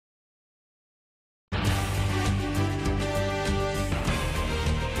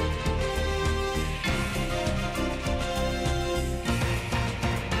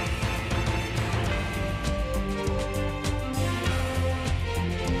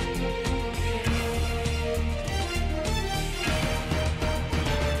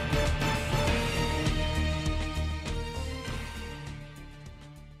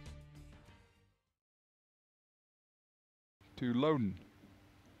to Loden.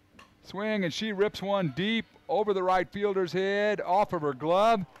 Swing, and she rips one deep over the right fielder's head, off of her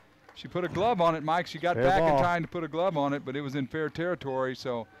glove. She put a glove on it, Mike. She got back in time to put a glove on it, but it was in fair territory.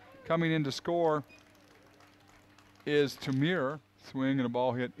 So coming in to score is Tamir. Swing and a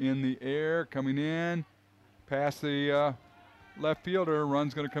ball hit in the air, coming in past the left fielder.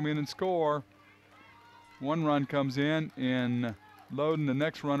 Run's going to come in and score. One run comes in, and Loden, the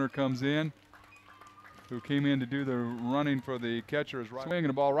next runner, comes in, who came in to do the running for the catcher. Is right. Swinging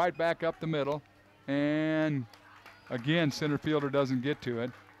the ball right back up the middle, and again, center fielder doesn't get to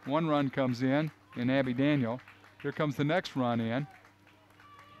it. One run comes in Abby Daniel. Here comes the next run in,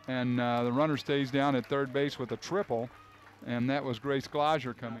 and the runner stays down at third base with a triple, and that was Grace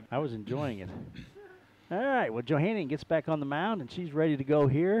Glaser coming. I was enjoying it. All right, well, Johannian gets back on the mound, and she's ready to go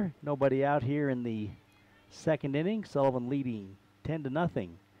here. Nobody out here in the second inning. Sullivan leading 10-0.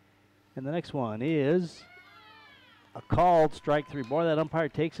 And the next one is a called strike three. Boy, that umpire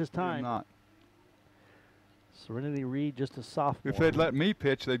takes his time. Not. Serenity Reed, just a sophomore. If they'd let me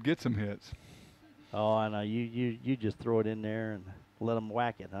pitch, they'd get some hits. Oh, I know. You just throw it in there and let them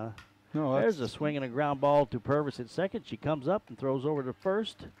whack it, huh? No, there's a swing and a ground ball to Purvis at second. She comes up and throws over to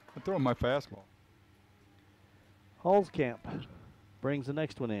first. I'm throwing my fastball. Holzkamp brings the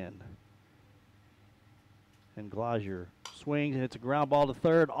next one in. And Glaser swings, and it's a ground ball to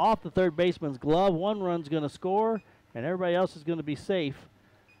third, off the third baseman's glove. One run's going to score, and everybody else is going to be safe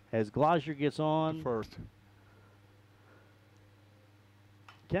as Glaser gets on first.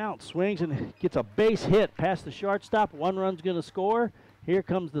 Count, swings and gets a base hit past the shortstop. One run's going to score. Here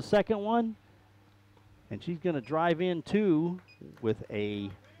comes the second one, and she's going to drive in two with a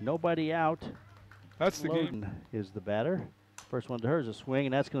nobody out. That's the Loden game. Is the batter. First one to her is a swing,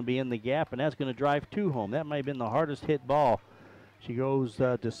 and that's going to be in the gap, and that's going to drive two home. That might have been the hardest hit ball. She goes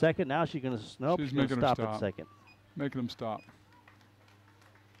to second. Now she's going to she's going to stop at second. Making them stop.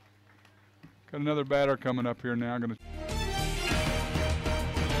 Got another batter coming up here now. Going to.